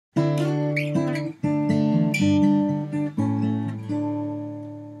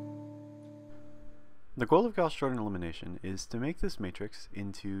The goal of Gauss-Jordan elimination is to make this matrix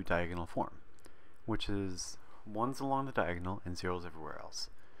into diagonal form, which is 1s along the diagonal and 0s everywhere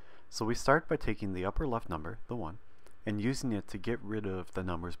else. So we start by taking the upper left number, the 1, and using it to get rid of the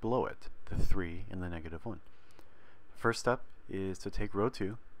numbers below it, the 3 and the -1. First step is to take row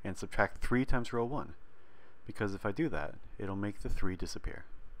 2 and subtract 3 times row 1, because if I do that, it'll make the 3 disappear.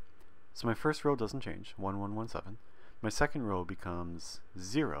 So my first row doesn't change, 1, 1, 1, 7. My second row becomes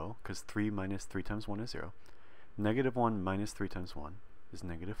 0, because 3 minus 3 times 1 is 0. -1 minus 3 times 1 is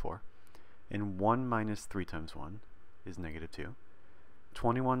 -4. And 1 minus 3 times 1 is -2.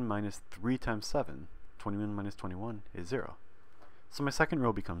 21 minus 3 times 7, 21 minus 21 is 0. So my second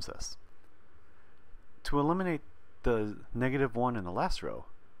row becomes this. To eliminate the -1 in the last row,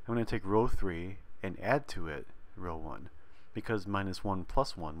 I'm going to take row 3 and add to it row 1, because -1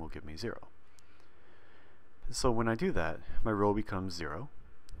 plus 1 will give me 0. So when I do that, my row becomes 0.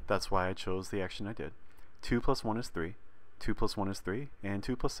 That's why I chose the action I did. 2 plus 1 is 3, 2 plus 1 is 3, and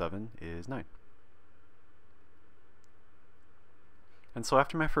 2 plus 7 is 9. And so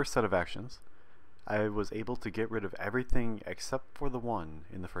after my first set of actions, I was able to get rid of everything except for the 1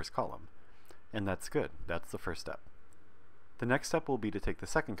 in the first column. And that's good. That's the first step. The next step will be to take the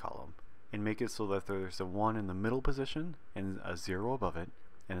second column and make it so that there's a 1 in the middle position and a 0 above it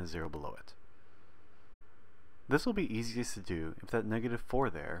and a 0 below it. This will be easiest to do if that -4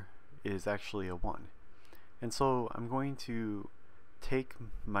 there is actually a 1. And so I'm going to take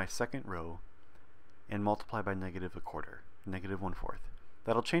my second row and multiply by -1/4, -1/4.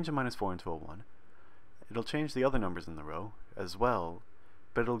 That'll change a -4 into a 1. It'll change the other numbers in the row as well,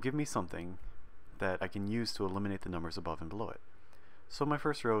 but it'll give me something that I can use to eliminate the numbers above and below it. So my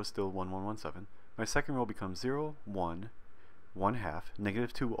first row is still 1, 1, 1, 7. My second row becomes 0, 1, 1/2.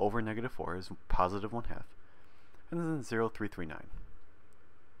 -2 over -4 is positive 1/2. And then 0, 3, 3, 9.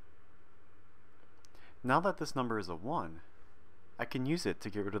 Now that this number is a 1, I can use it to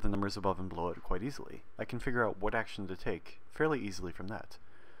get rid of the numbers above and below it quite easily. I can figure out what action to take fairly easily from that.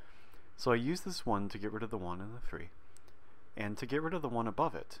 So I use this 1 to get rid of the 1 and the 3. And to get rid of the 1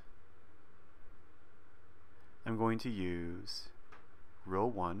 above it, I'm going to use row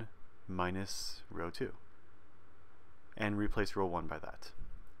 1 minus row 2 and replace row 1 by that.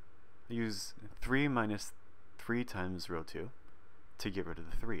 I use 3 minus 3 times row 2 to get rid of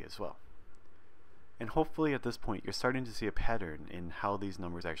the 3 as well. And hopefully at this point you're starting to see a pattern in how these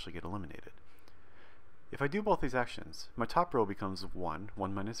numbers actually get eliminated. If I do both these actions, my top row becomes 1,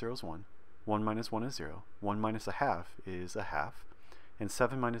 1 minus 0 is 1, 1 minus 1 is 0, 1 minus 1/2 is 1/2, and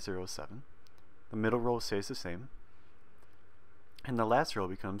 7 minus 0 is 7. The middle row stays the same, and the last row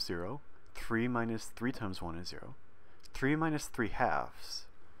becomes 0, 3 minus 3 times 1 is 0, 3 minus 3/2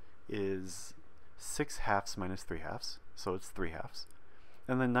 is 6/2 minus 3/2, so it's 3/2,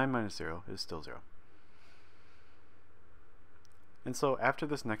 and then 9 minus 0 is still 0. And so after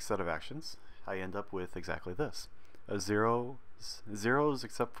this next set of actions, I end up with exactly this. A zeros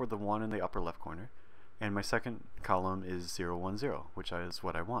except for the 1 in the upper left corner, and my second column is 0, 1, 0, which is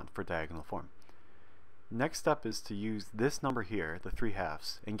what I want for diagonal form. Next step is to use this number here, the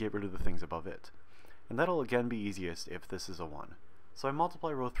 3/2, and get rid of the things above it. And that'll again be easiest if this is a 1. So I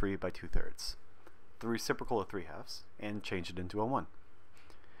multiply row 3 by 2/3, the reciprocal of 3/2, and change it into a 1.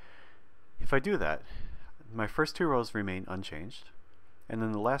 If I do that, my first two rows remain unchanged, and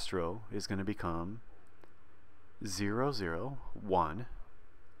then the last row is going to become 0, 0, 1,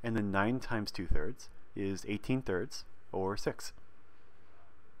 and then 9 times 2/3 is 18/3, or 6.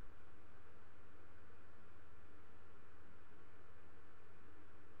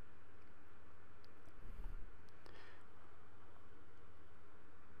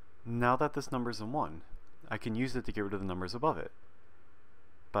 Now that this number is a 1, I can use it to get rid of the numbers above it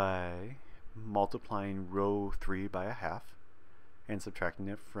by multiplying row 3 by 1/2 and subtracting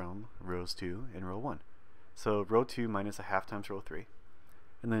it from rows 2 and row 1. So row 2 minus 1/2 times row 3,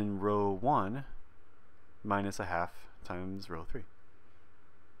 and then row 1 minus 1/2 times row 3.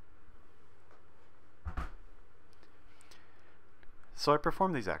 So I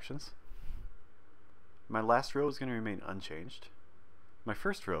perform these actions. My last row is going to remain unchanged. My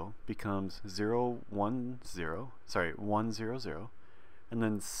first row becomes 1, 0, 0, and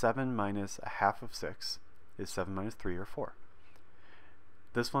then 7 minus 1/2 of 6 is 7 minus 3, or 4.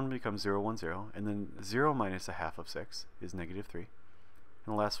 This one becomes 0, 1, 0, and then 0 minus 1/2 of 6 is -3,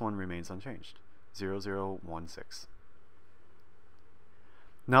 and the last one remains unchanged, 0, 0, 1, 6.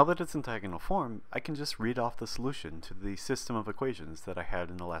 Now that it's in diagonal form, I can just read off the solution to the system of equations that I had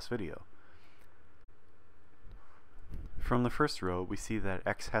in the last video. From the first row, we see that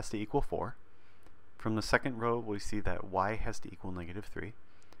x has to equal 4. From the second row, we see that y has to equal -3.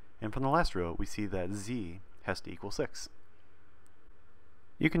 And from the last row, we see that z has to equal 6.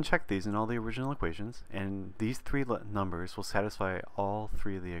 You can check these in all the original equations, and these three numbers will satisfy all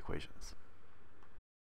three of the equations.